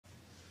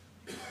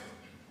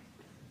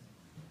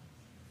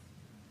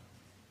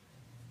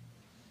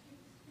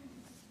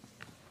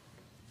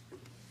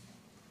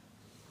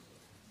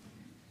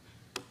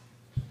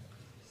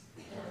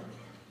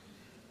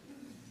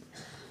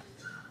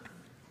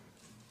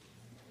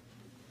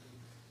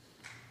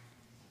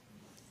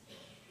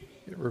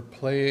Ever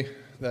play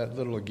that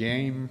little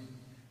game?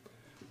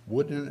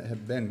 Wouldn't it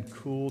have been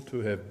cool to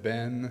have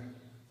been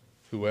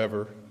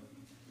whoever?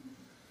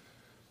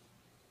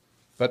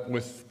 But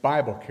with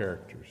Bible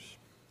characters.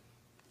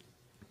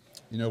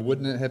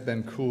 Wouldn't it have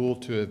been cool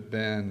to have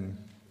been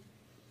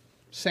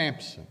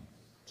Samson,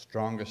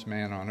 strongest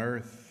man on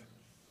earth?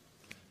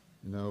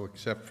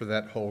 Except for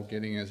that whole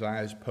getting his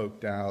eyes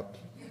poked out,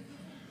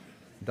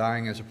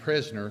 dying as a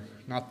prisoner.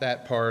 Not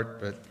that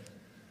part, but...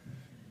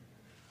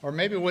 Or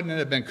maybe wouldn't it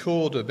have been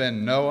cool to have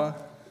been Noah?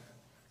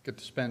 Get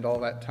to spend all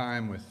that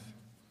time with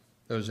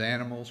those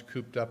animals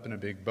cooped up in a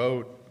big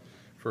boat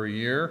for a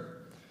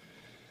year.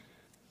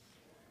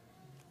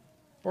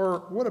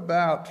 Or what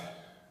about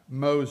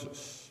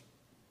Moses?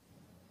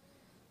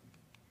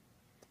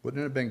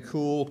 Wouldn't it have been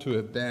cool to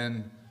have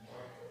been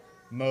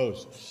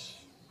Moses?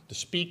 To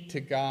speak to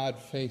God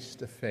face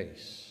to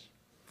face.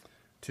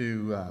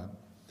 To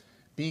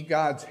be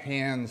God's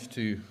hands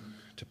to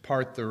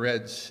part the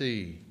Red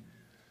Sea.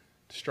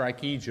 To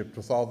strike Egypt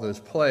with all those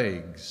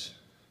plagues.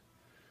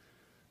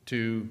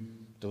 To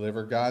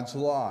deliver God's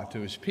law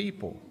to his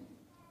people.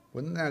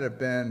 Wouldn't that have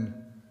been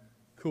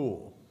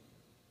cool?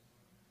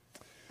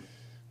 I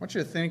want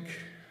you to think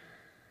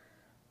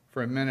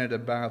for a minute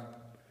about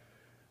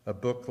a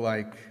book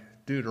like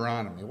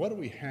Deuteronomy. What do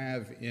we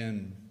have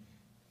in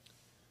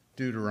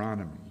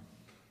Deuteronomy?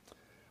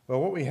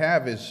 Well, what we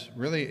have is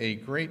really a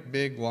great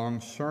big long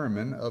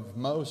sermon of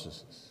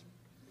Moses'.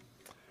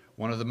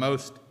 One of the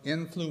most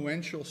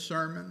influential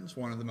sermons,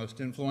 one of the most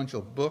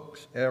influential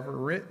books ever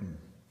written.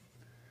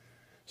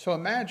 So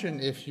imagine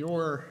if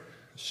your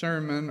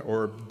sermon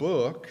or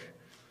book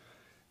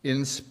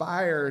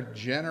inspired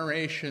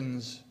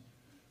generations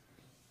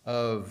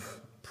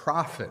of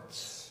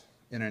prophets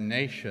in a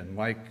nation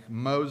like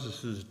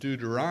Moses'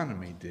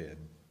 Deuteronomy did.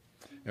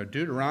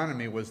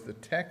 Deuteronomy was the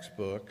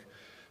textbook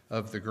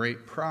of the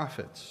great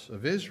prophets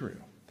of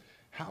Israel.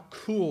 How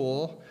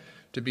cool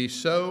to be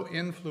so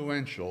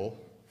influential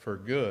for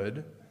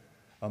good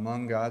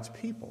among God's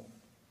people.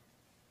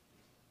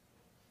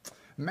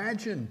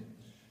 Imagine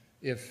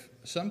if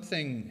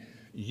something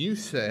you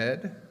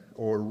said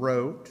or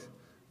wrote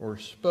or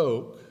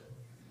spoke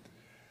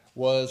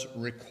was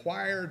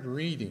required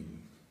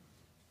reading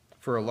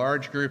for a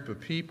large group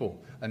of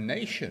people, a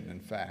nation, in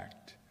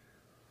fact,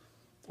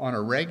 on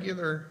a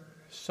regular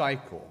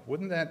cycle.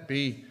 Wouldn't that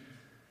be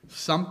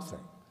something?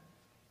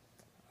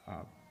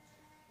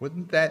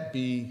 Wouldn't that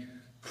be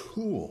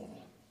cool?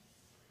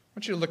 I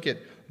want you to look at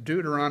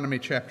Deuteronomy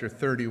chapter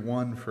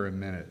 31 for a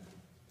minute.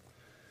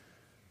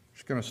 I'm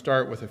just going to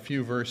start with a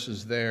few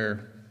verses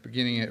there,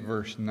 beginning at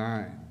verse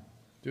 9.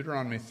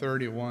 Deuteronomy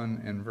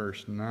 31 and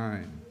verse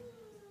 9.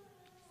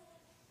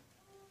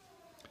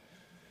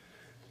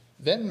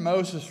 Then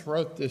Moses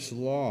wrote this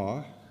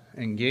law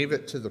and gave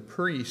it to the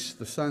priests,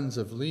 the sons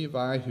of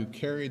Levi, who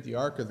carried the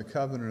ark of the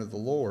covenant of the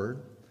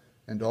Lord,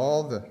 and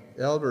all the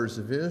elders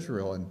of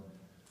Israel. And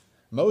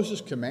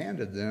Moses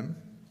commanded them,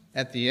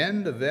 at the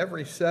end of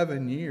every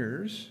 7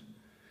 years,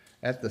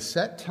 at the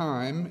set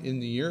time in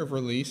the year of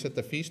release at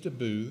the Feast of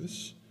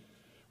Booths,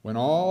 when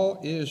all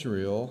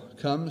Israel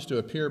comes to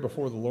appear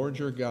before the Lord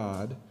your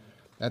God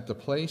at the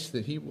place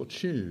that he will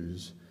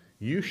choose,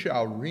 you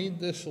shall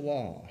read this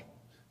law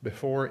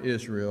before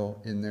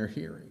Israel in their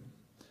hearing.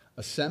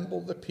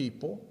 Assemble the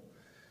people,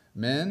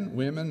 men,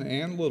 women,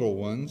 and little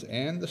ones,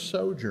 and the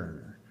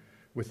sojourner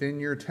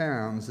within your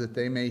towns, that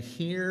they may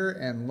hear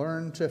and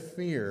learn to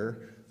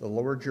fear the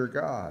Lord your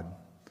God.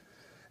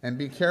 And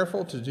be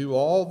careful to do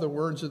all the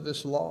words of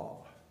this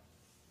law,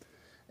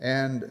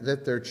 and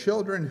that their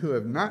children who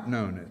have not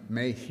known it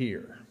may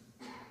hear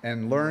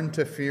and learn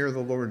to fear the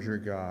Lord your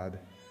God,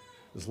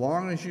 as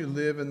long as you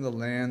live in the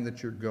land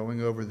that you're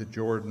going over the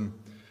Jordan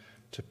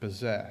to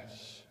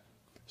possess.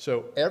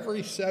 So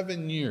every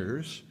 7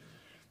 years,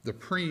 the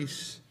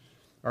priests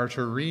are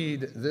to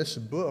read this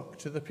book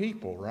to the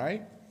people,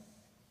 right?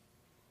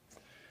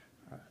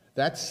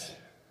 That's,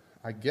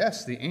 I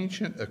guess, the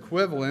ancient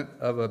equivalent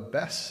of a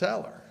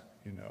bestseller,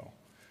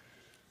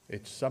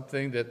 It's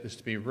something that is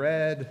to be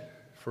read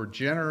for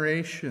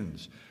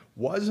generations.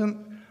 Wasn't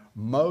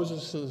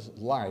Moses'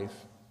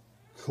 life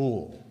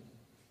cool?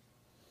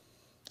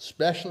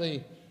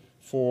 Especially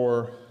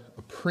for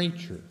a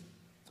preacher,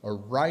 a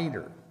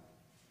writer.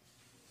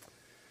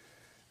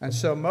 And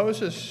so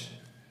Moses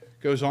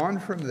goes on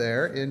from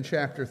there in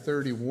chapter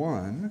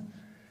 31,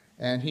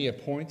 and he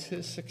appoints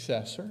his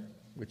successor,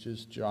 which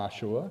is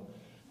Joshua,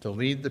 to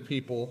lead the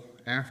people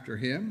after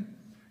him.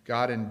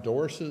 God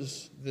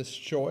endorses this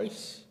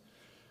choice.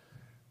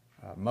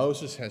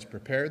 Moses has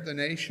prepared the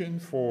nation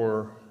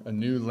for a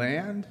new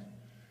land.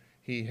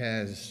 He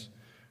has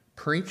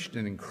preached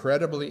an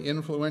incredibly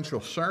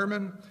influential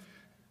sermon.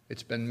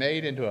 It's been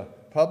made into a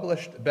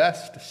published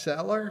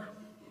bestseller.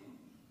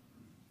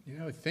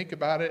 Think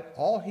about it.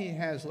 All he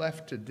has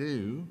left to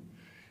do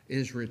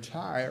is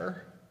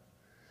retire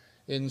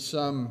in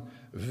some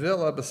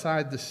villa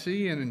beside the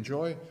sea and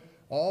enjoy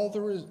all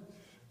the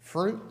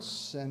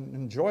fruits and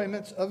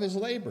enjoyments of his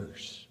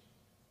labors.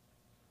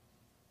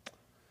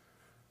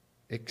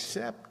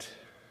 Except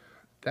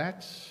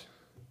that's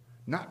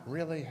not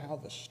really how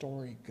the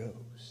story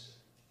goes.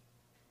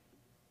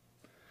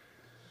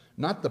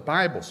 Not the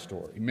Bible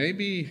story.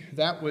 Maybe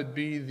that would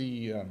be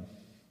the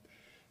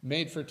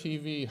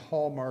made-for-TV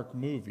Hallmark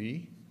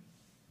movie.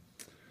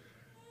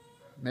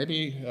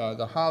 Maybe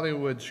the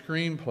Hollywood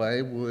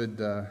screenplay would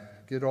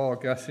get all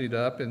gussied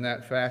up in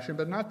that fashion,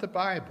 but not the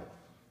Bible.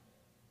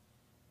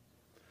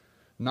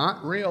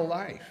 Not real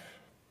life.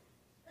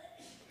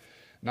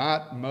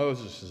 Not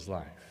Moses'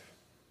 life.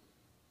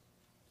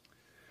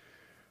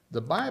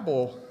 The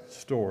Bible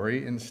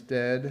story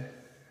instead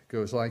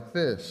goes like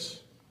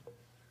this.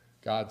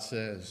 God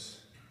says,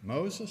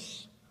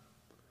 Moses,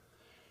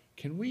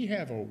 can we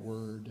have a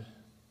word?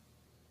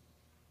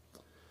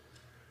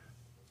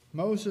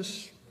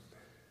 Moses,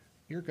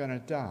 you're going to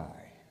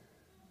die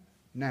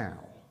now.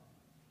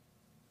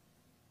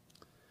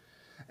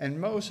 And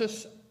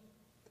Moses,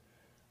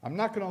 I'm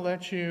not going to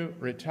let you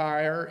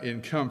retire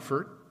in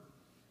comfort.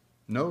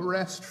 No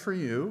rest for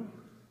you.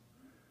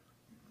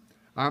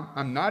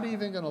 I'm not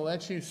even going to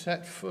let you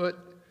set foot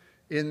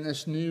in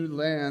this new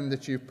land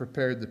that you've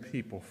prepared the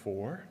people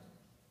for.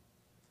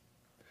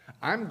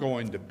 I'm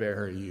going to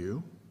bury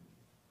you.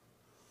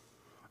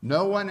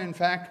 No one, in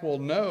fact, will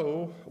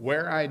know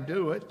where I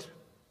do it.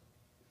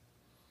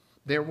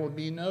 There will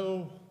be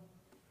no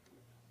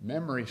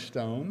memory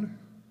stone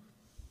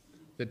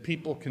that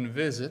people can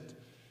visit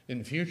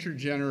in future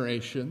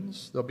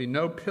generations. There'll be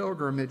no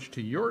pilgrimage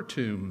to your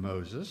tomb,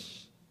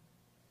 Moses.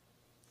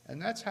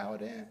 And that's how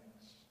it ends.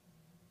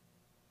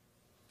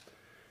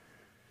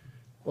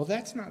 Well,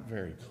 that's not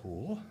very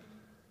cool.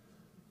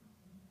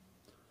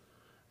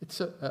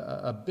 It's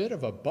a bit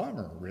of a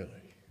bummer, really.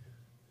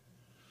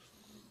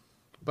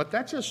 But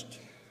that's just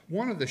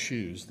one of the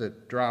shoes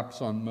that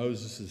drops on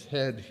Moses'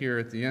 head here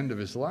at the end of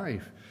his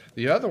life.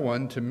 The other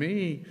one, to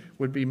me,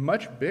 would be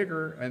much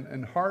bigger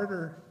and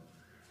harder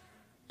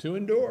to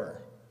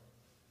endure.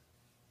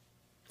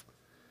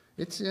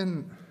 It's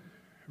in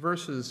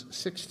verses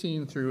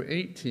 16 through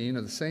 18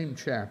 of the same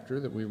chapter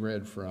that we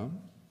read from.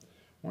 I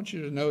want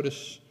you to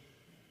notice,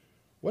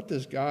 what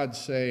does God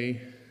say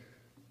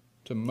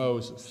to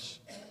Moses?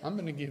 I'm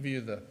going to give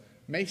you the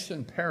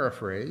Mason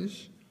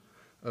paraphrase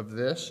of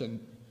this, and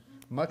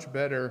much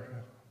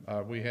better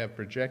we have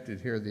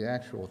projected here the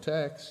actual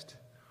text.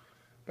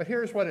 But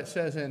here's what it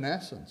says in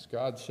essence.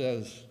 God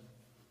says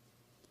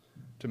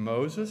to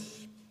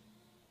Moses,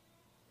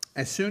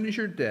 as soon as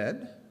you're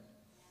dead,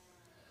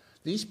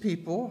 these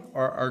people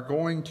are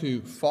going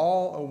to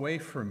fall away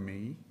from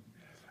me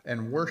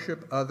and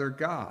worship other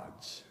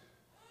gods.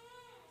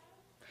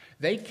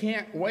 They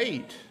can't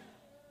wait,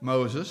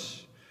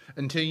 Moses,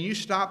 until you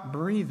stop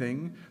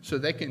breathing so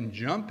they can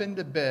jump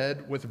into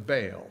bed with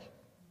Baal.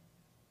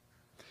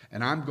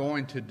 And I'm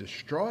going to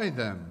destroy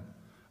them,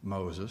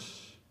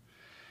 Moses,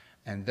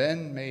 and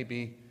then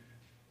maybe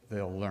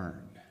they'll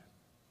learn.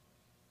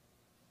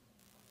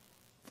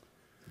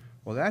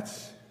 Well,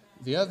 that's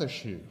the other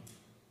shoe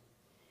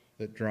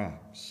that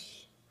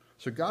drops.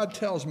 So God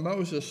tells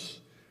Moses,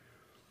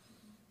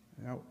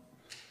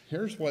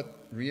 here's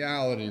what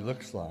reality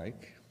looks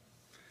like.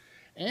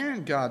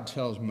 And God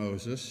tells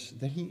Moses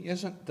that he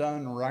isn't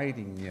done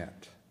writing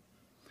yet.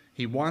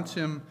 He wants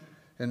him,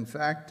 in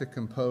fact, to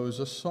compose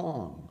a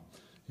song.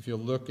 If you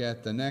look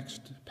at the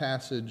next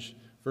passage,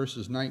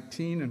 verses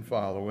 19 and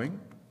following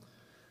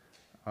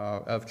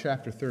of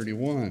chapter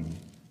 31,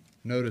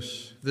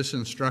 notice this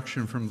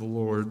instruction from the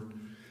Lord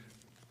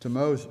to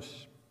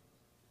Moses.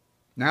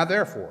 Now,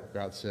 therefore,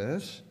 God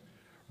says,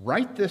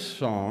 write this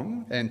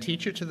song and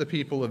teach it to the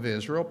people of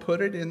Israel.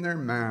 Put it in their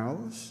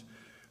mouths,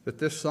 that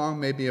this song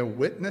may be a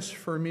witness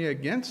for me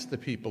against the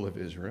people of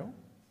Israel.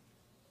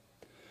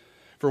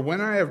 For when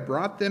I have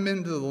brought them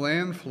into the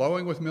land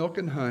flowing with milk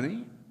and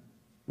honey,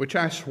 which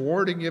I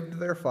swore to give to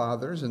their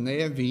fathers, and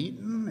they have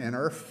eaten and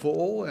are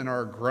full and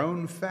are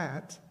grown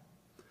fat,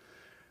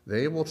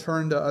 they will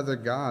turn to other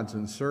gods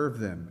and serve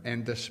them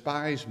and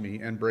despise me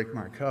and break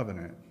my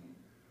covenant.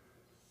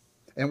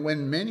 And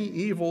when many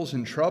evils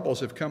and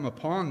troubles have come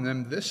upon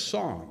them, this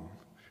song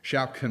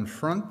shall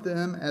confront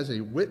them as a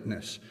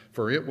witness,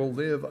 for it will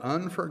live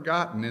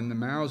unforgotten in the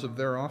mouths of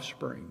their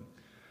offspring.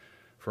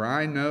 For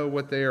I know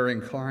what they are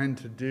inclined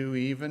to do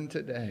even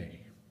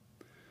today,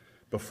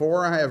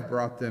 before I have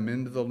brought them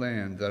into the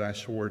land that I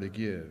swore to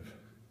give.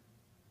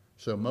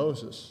 So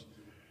Moses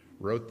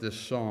wrote this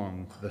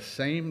song the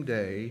same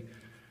day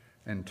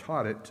and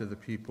taught it to the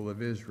people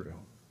of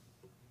Israel.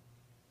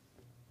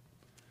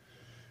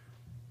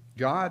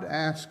 God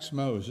asks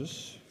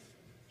Moses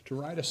to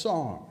write a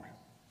song.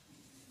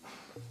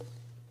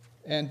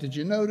 And did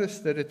you notice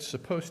that it's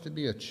supposed to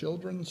be a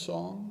children's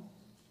song?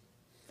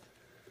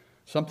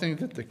 Something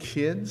that the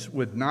kids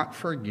would not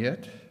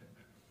forget,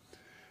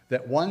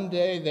 that one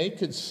day they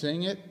could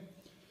sing it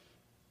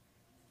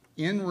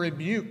in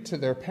rebuke to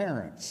their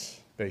parents,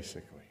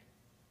 basically.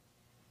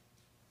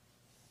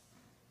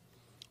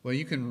 Well,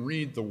 you can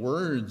read the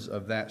words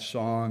of that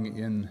song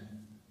in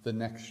the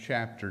next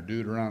chapter,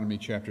 Deuteronomy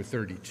chapter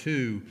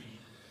 32.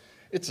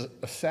 It's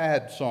a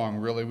sad song,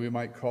 really. We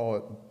might call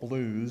it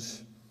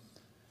blues.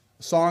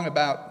 A song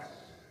about,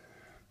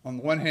 on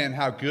the one hand,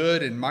 how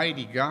good and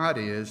mighty God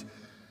is,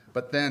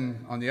 but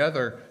then, on the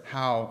other,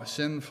 how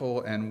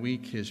sinful and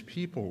weak his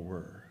people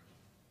were.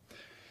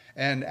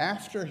 And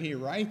after he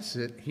writes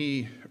it,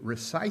 he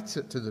recites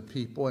it to the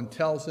people and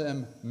tells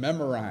them,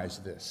 memorize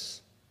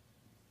this.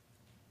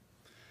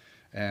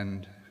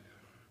 And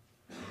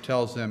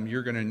tells them,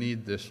 you're going to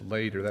need this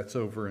later. That's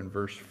over in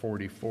verse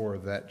 44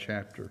 of that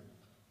chapter.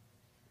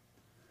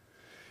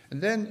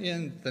 And then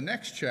in the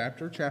next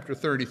chapter, chapter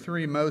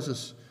 33,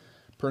 Moses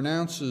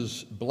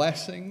pronounces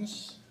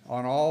blessings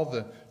on all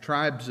the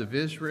tribes of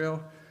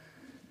Israel.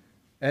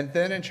 And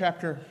then in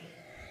chapter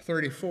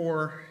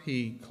 34,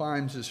 he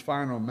climbs his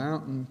final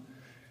mountain,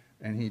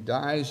 and he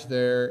dies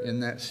there in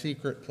that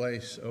secret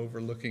place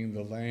overlooking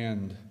the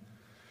land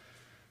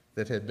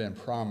that had been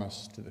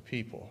promised to the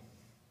people.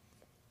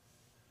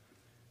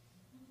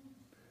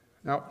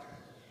 Now,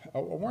 I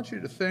want you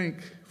to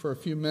think for a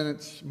few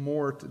minutes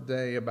more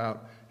today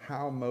about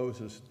how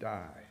Moses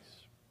dies.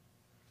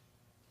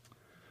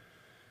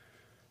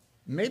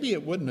 Maybe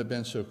it wouldn't have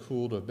been so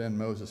cool to have been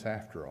Moses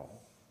after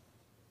all.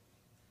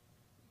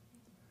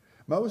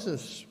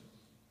 Moses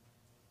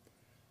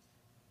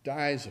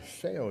dies a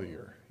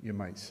failure, you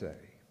might say.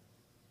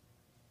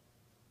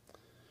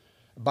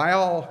 By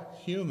all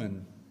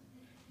human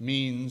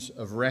means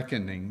of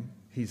reckoning,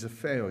 he's a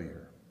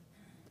failure.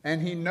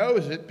 And he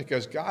knows it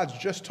because God's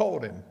just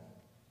told him.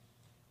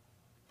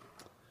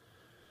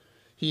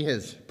 He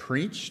has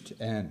preached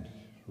and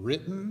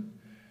written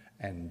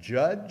and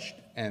judged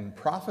and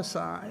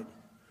prophesied,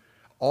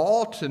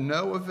 all to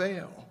no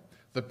avail.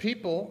 The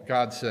people,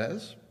 God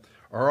says,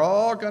 are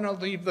all going to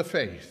leave the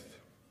faith.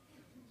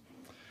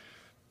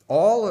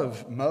 All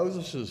of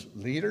Moses'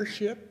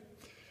 leadership,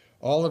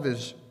 all of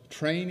his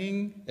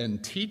training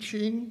and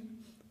teaching,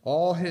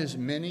 all his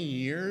many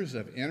years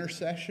of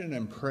intercession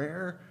and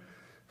prayer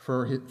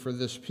for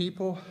this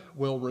people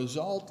will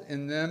result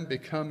in them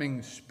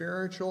becoming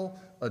spiritual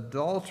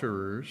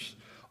adulterers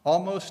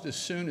almost as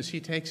soon as he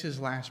takes his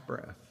last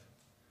breath.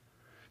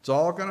 It's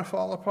all going to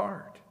fall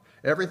apart.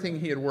 Everything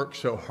he had worked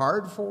so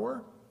hard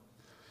for,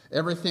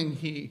 everything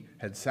he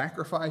had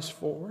sacrificed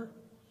for,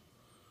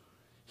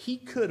 he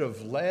could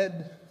have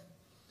led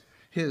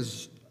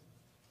his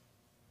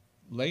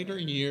later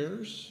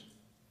years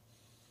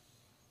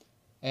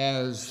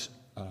as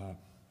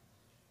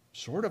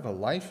sort of a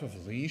life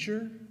of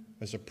leisure,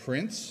 as a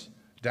prince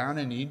down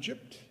in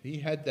Egypt. He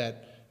had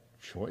that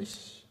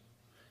choice.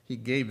 He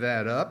gave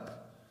that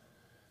up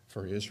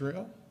for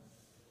Israel.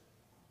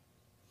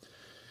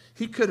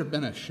 He could have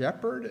been a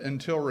shepherd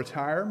until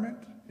retirement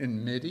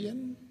in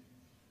Midian.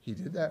 He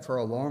did that for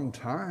a long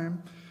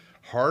time.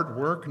 Hard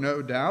work,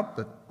 no doubt,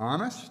 but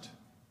honest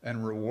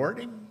and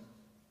rewarding.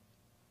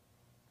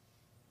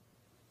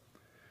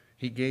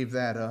 He gave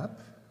that up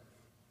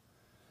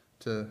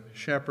to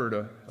shepherd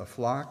a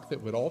flock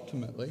that would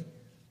ultimately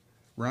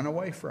run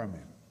away from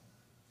him.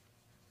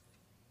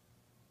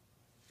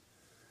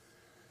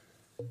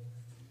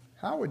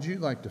 How would you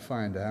like to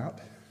find out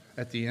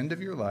at the end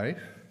of your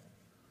life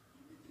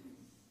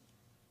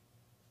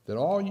that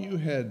all you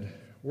had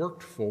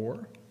worked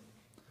for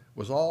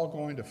was all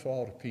going to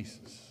fall to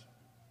pieces?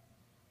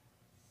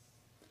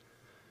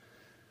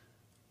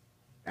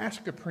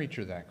 Ask a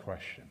preacher that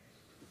question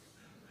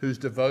who's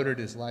devoted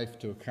his life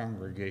to a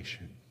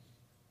congregation.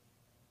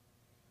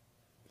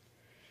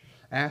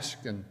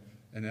 Ask an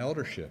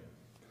eldership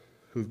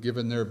who've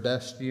given their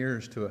best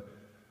years to a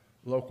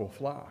local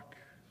flock.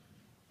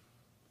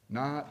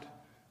 Not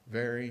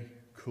very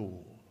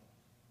cool.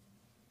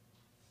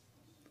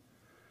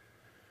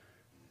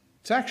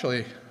 It's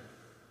actually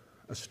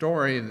a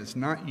story that's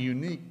not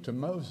unique to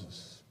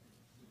Moses.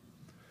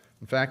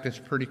 In fact, it's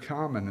pretty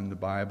common in the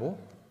Bible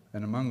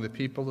and among the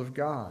people of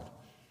God.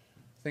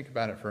 Think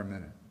about it for a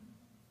minute.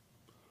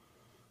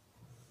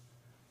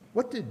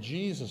 What did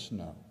Jesus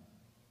know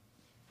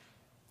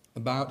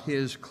about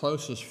his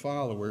closest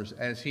followers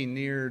as he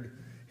neared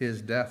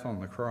his death on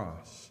the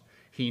cross?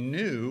 He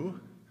knew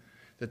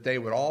that they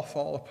would all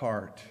fall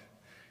apart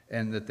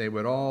and that they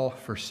would all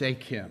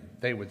forsake him.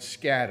 They would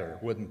scatter,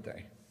 wouldn't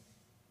they?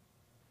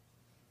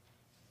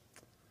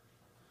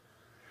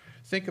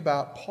 Think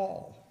about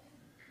Paul.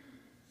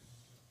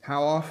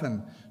 How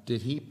often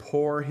did he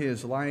pour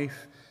his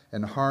life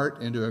and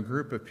heart into a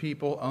group of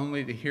people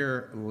only to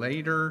hear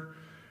later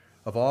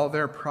of all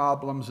their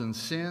problems and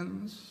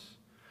sins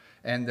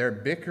and their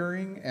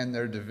bickering and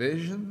their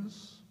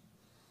divisions?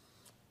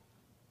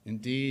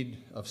 Indeed,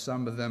 of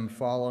some of them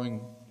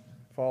falling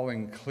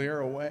clear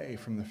away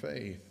from the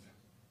faith.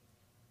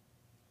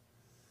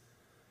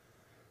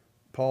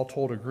 Paul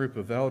told a group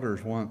of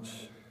elders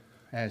once,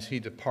 as he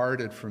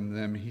departed from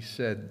them, he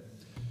said,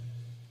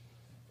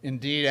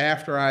 "Indeed,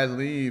 after I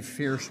leave,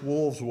 fierce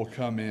wolves will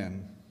come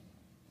in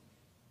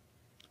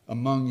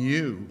among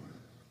you,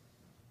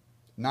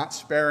 not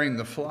sparing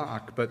the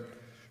flock, but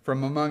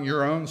from among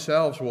your own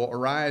selves will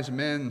arise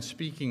men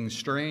speaking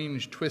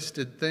strange,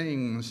 twisted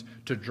things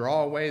to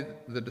draw away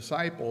the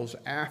disciples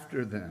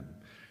after them."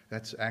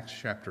 That's Acts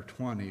chapter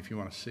 20, if you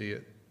want to see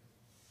it.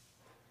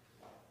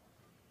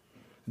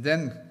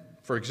 Then,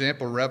 for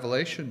example,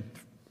 Revelation,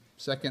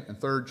 2nd and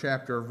 3rd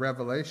chapter of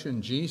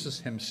Revelation, Jesus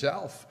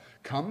himself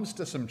comes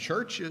to some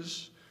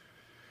churches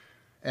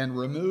and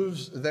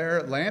removes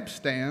their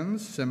lampstands,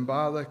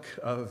 symbolic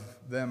of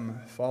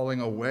them falling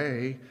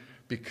away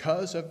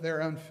because of their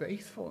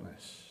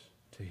unfaithfulness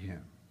to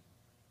him.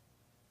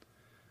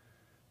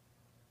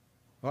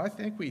 Well, I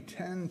think we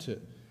tend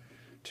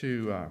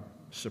to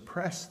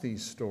suppress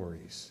these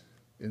stories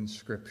in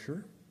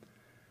Scripture.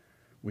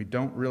 We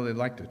don't really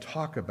like to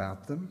talk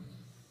about them.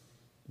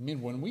 I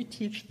mean, when we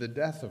teach the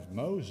death of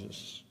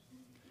Moses,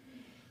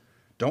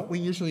 don't we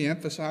usually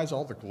emphasize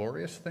all the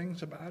glorious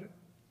things about it?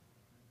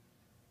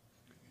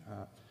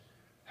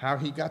 How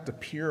he got to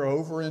peer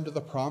over into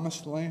the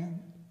promised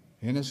land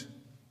in his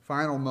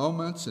final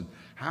moments, and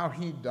how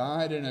he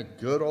died in a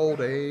good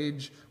old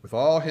age with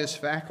all his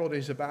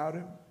faculties about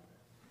him.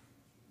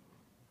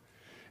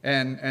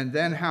 And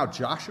then how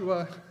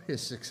Joshua,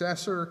 his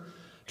successor,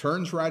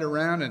 turns right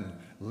around and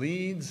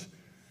leads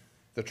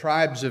the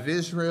tribes of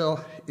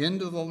Israel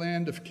into the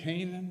land of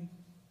Canaan,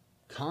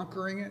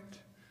 conquering it.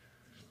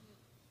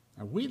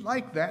 Now, we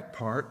like that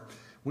part.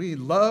 We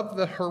love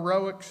the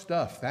heroic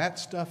stuff. That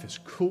stuff is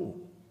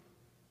cool.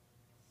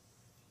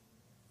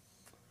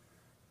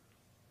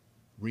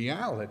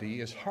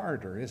 Reality is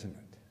harder, isn't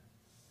it?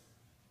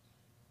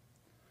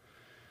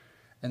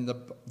 And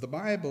the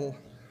Bible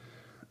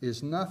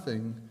is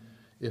nothing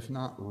if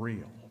not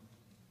real.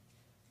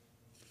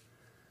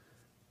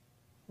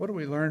 What do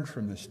we learn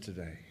from this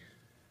today?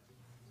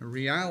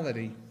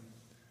 Reality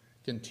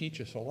can teach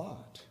us a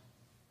lot,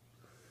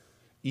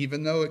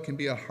 even though it can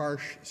be a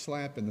harsh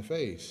slap in the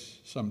face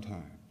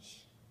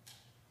sometimes.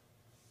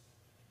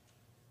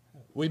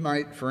 We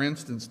might, for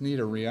instance, need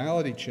a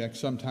reality check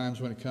sometimes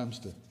when it comes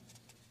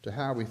to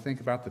how we think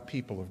about the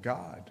people of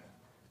God,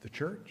 the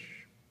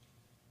church.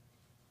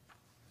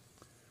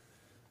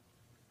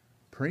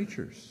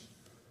 Preachers,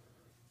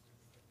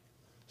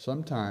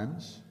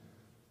 sometimes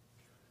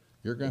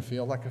you're going to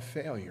feel like a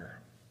failure.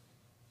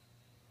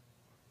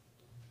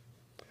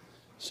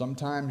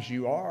 Sometimes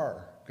you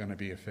are going to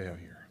be a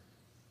failure.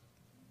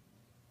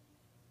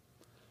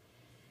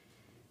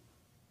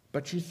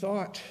 But you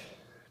thought,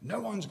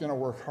 no one's going to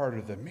work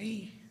harder than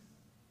me.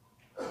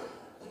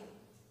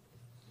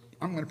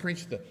 I'm going to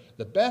preach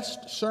the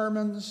best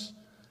sermons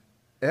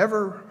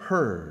ever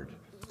heard.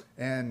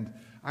 And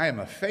I am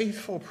a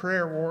faithful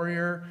prayer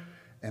warrior,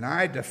 and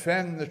I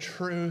defend the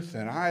truth,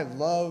 and I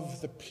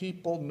love the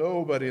people.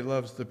 Nobody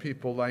loves the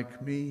people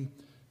like me.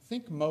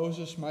 Think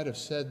Moses might have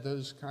said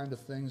those kind of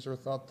things or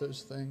thought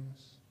those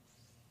things?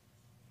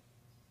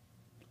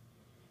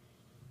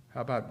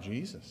 How about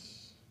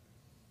Jesus?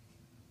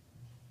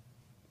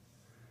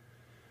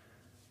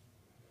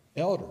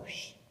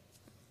 Elders.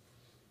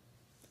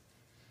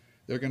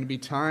 There are going to be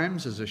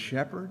times as a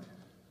shepherd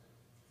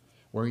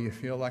where you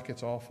feel like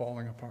it's all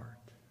falling apart.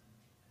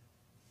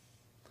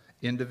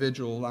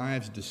 Individual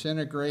lives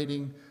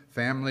disintegrating,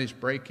 families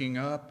breaking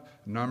up,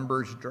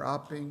 numbers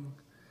dropping,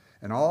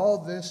 and all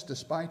this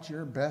despite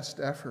your best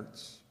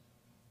efforts.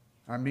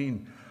 I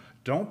mean,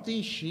 don't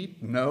these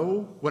sheep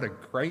know what a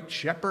great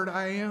shepherd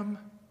I am?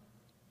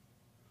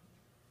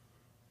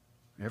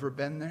 Ever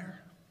been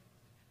there?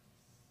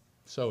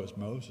 So is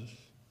Moses.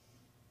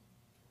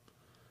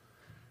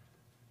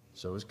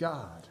 So is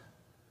God.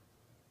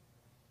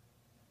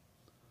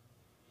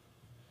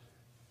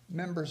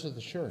 Members of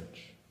the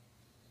church,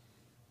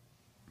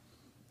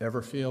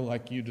 ever feel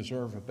like you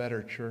deserve a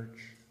better church?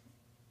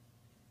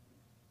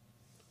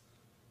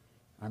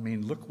 I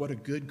mean, look what a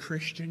good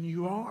Christian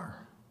you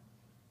are.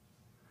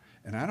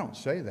 And I don't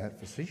say that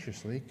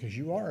facetiously, because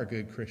you are a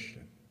good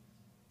Christian.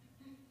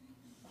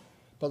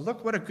 But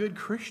look what a good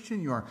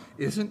Christian you are.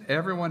 Isn't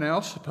everyone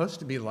else supposed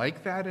to be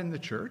like that in the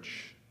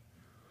church?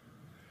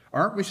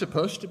 Aren't we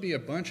supposed to be a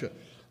bunch of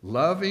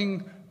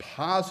loving,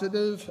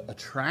 positive,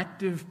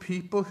 attractive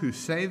people who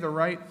say the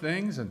right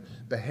things and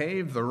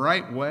behave the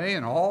right way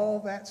and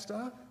all that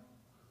stuff?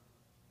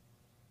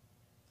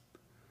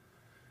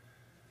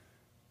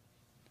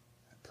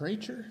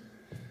 Preacher,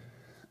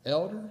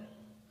 elder,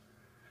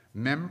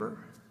 member,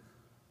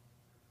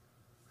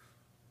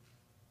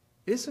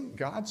 isn't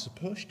God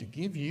supposed to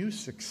give you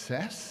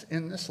success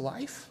in this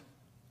life?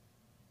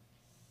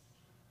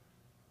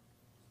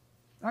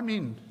 I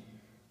mean,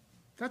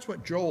 that's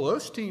what Joel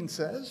Osteen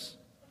says.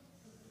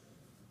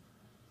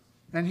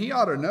 And he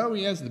ought to know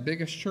he has the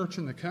biggest church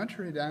in the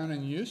country down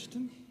in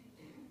Houston.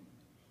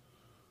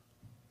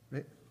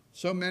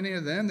 So many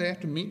of them, they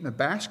have to meet in a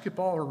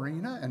basketball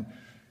arena, and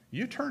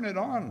you turn it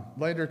on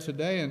later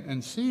today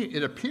and see,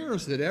 it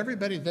appears that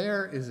everybody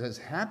there is as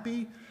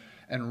happy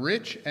and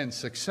rich and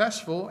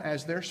successful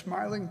as their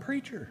smiling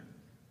preacher.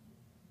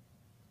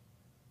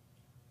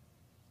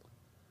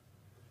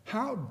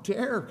 How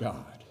dare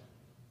God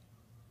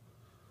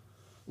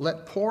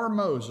let poor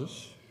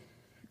Moses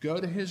go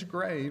to his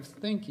grave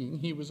thinking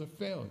he was a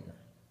failure?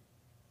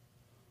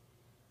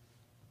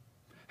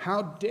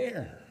 How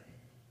dare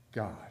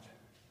God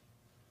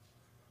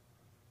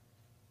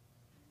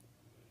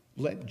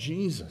let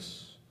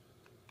Jesus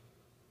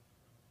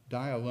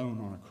die alone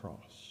on a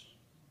cross.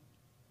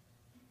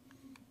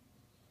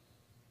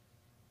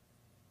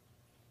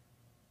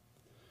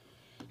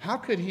 How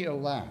could he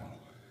allow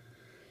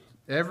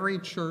every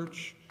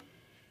church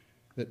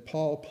that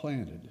Paul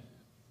planted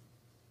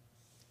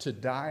to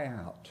die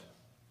out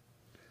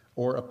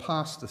or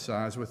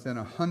apostatize within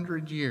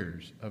 100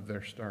 years of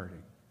their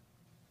starting?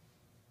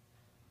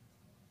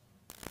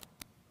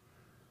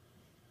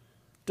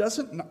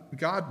 Doesn't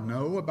God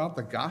know about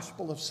the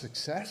gospel of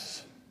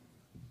success?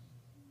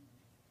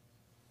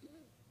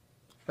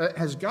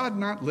 Has God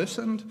not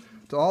listened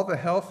to all the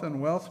health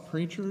and wealth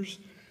preachers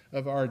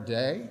of our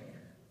day?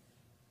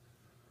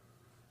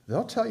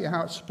 They'll tell you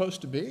how it's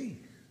supposed to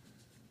be.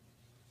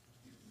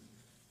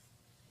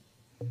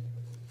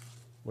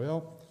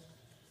 Well,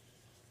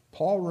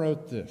 Paul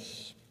wrote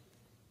this,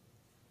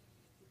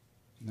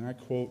 and I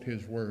quote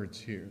his words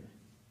here.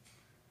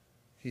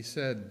 He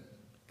said,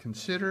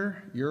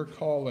 "Consider your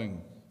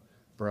calling,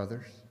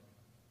 brothers.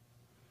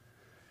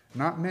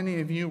 Not many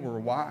of you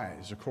were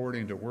wise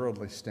according to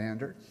worldly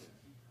standards.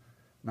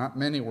 Not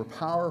many were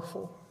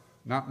powerful.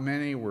 Not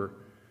many were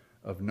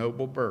of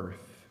noble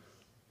birth.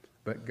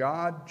 But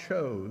God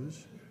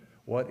chose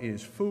what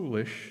is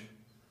foolish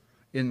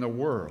in the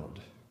world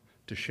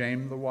to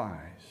shame the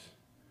wise.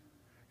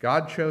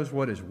 God chose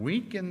what is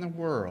weak in the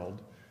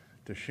world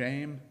to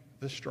shame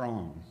the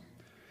strong.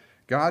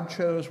 God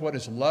chose what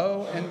is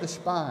low and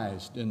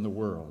despised in the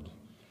world,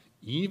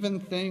 even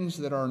things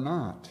that are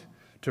not,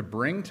 to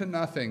bring to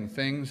nothing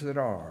things that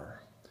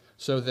are,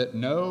 so that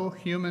no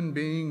human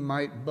being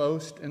might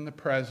boast in the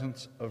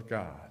presence of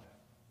God."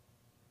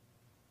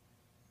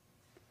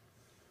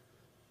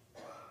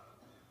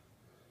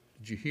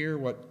 Did you hear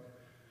what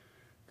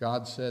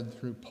God said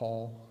through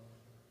Paul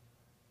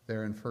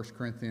there in 1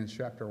 Corinthians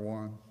chapter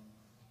 1?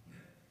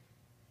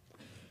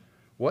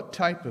 What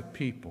type of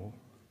people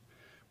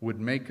would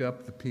make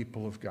up the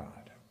people of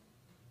God?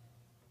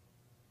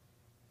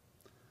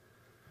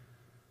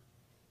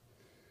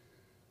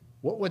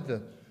 What would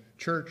the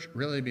church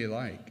really be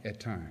like at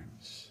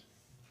times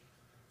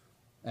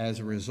as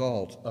a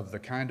result of the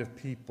kind of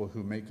people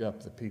who make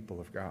up the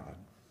people of God?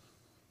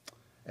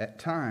 At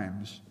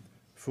times,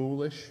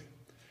 foolish,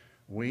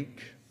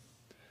 weak,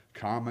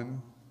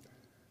 common,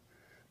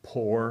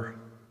 poor,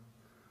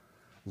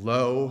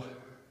 low,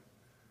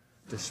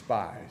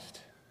 despised.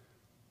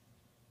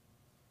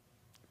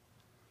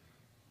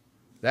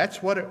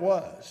 That's what it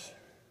was,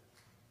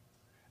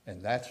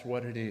 and that's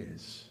what it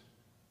is.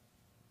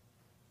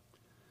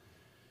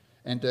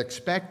 And to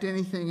expect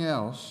anything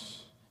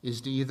else is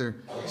to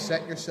either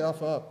set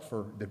yourself up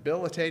for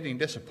debilitating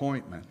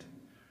disappointment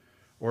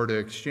or to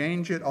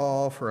exchange it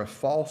all for a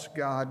false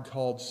god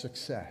called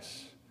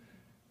success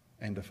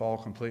and to fall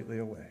completely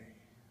away.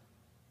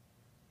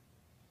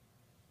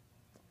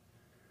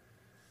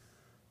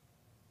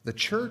 The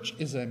church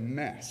is a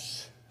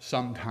mess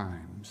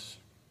sometimes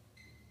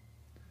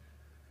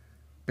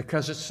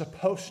because it's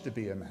supposed to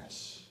be a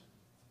mess.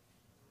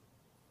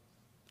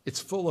 It's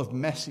full of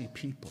messy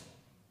people.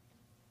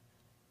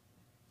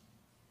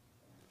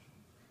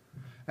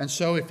 And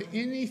so if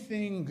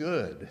anything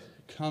good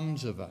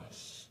comes of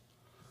us,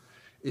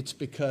 it's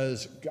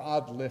because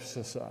God lifts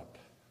us up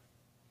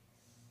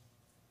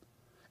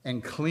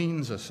and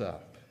cleans us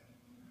up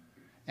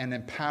and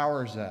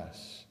empowers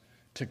us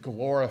to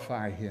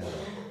glorify Him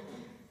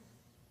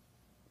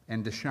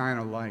and to shine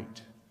a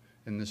light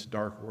in this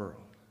dark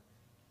world.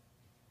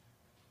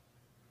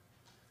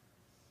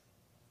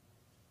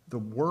 The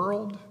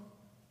world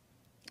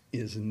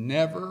is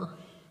never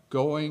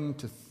going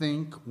to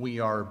think we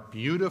are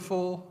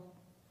beautiful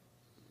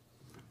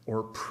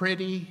or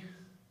pretty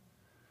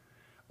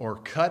or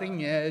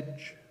cutting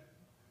edge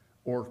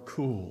or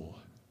cool.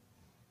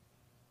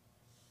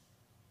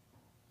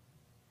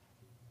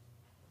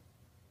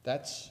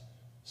 That's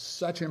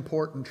such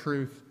important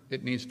truth,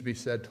 it needs to be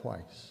said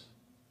twice.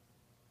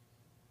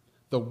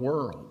 The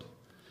world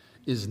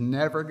is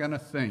never going to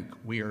think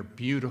we are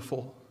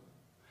beautiful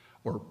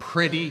or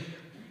pretty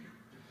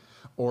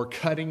or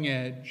cutting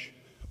edge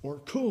or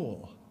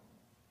cool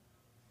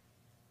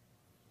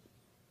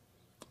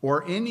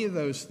or any of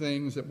those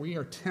things that we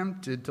are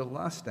tempted to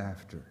lust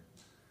after.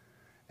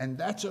 And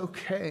that's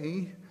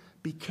okay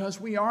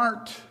because we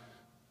aren't.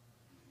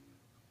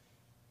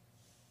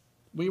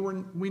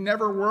 We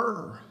never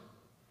were.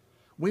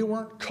 We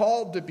weren't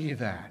called to be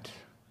that.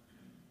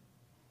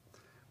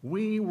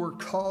 We were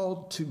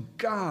called to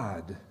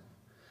God.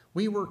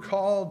 We were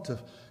called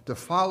to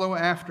follow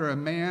after a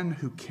man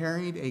who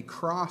carried a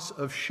cross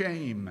of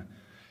shame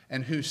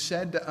and who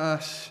said to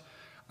us,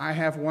 "I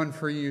have one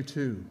for you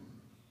too.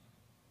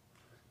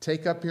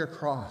 Take up your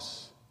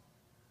cross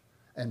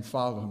and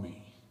follow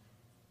me."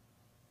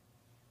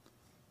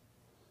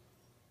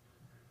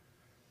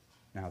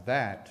 Now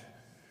that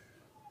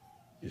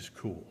is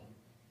cool.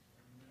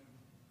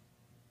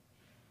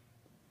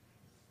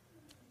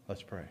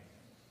 Let's pray.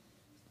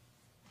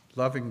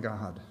 Loving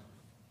God,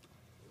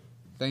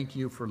 thank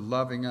you for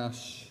loving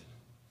us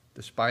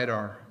despite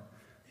our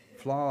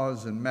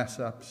flaws and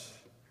mess-ups.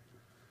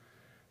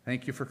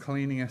 Thank you for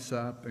cleaning us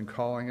up and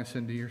calling us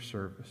into your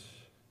service.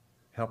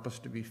 Help us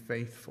to be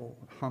faithful,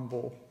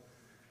 humble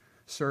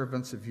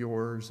servants of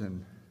yours,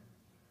 and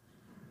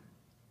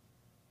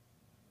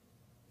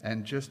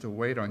just to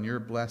wait on your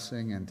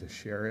blessing and to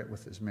share it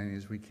with as many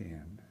as we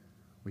can.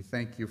 We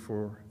thank you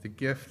for the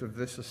gift of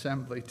this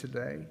assembly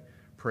today.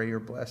 Pray your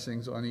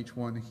blessings on each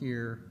one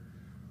here,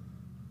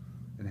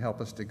 and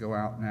help us to go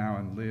out now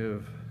and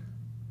live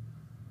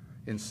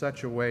in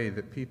such a way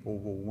that people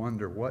will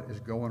wonder what is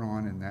going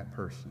on in that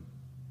person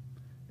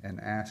and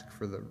ask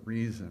for the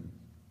reason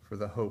for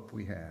the hope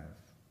we have.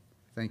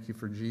 Thank you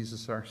for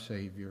Jesus, our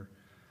Savior.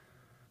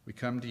 We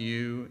come to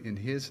you in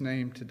his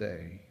name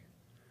today.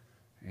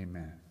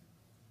 Amen.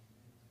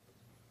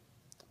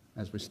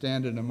 As we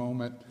stand in a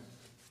moment,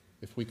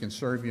 if we can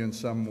serve you in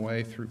some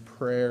way through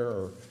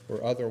prayer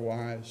or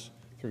otherwise,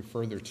 through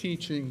further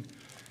teaching,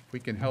 if we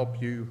can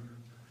help you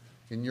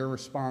in your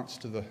response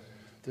to the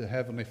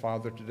Heavenly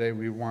Father today,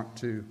 we want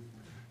to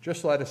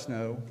just let us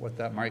know what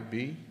that might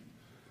be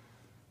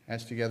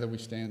as together we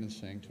stand and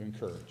sing to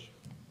encourage.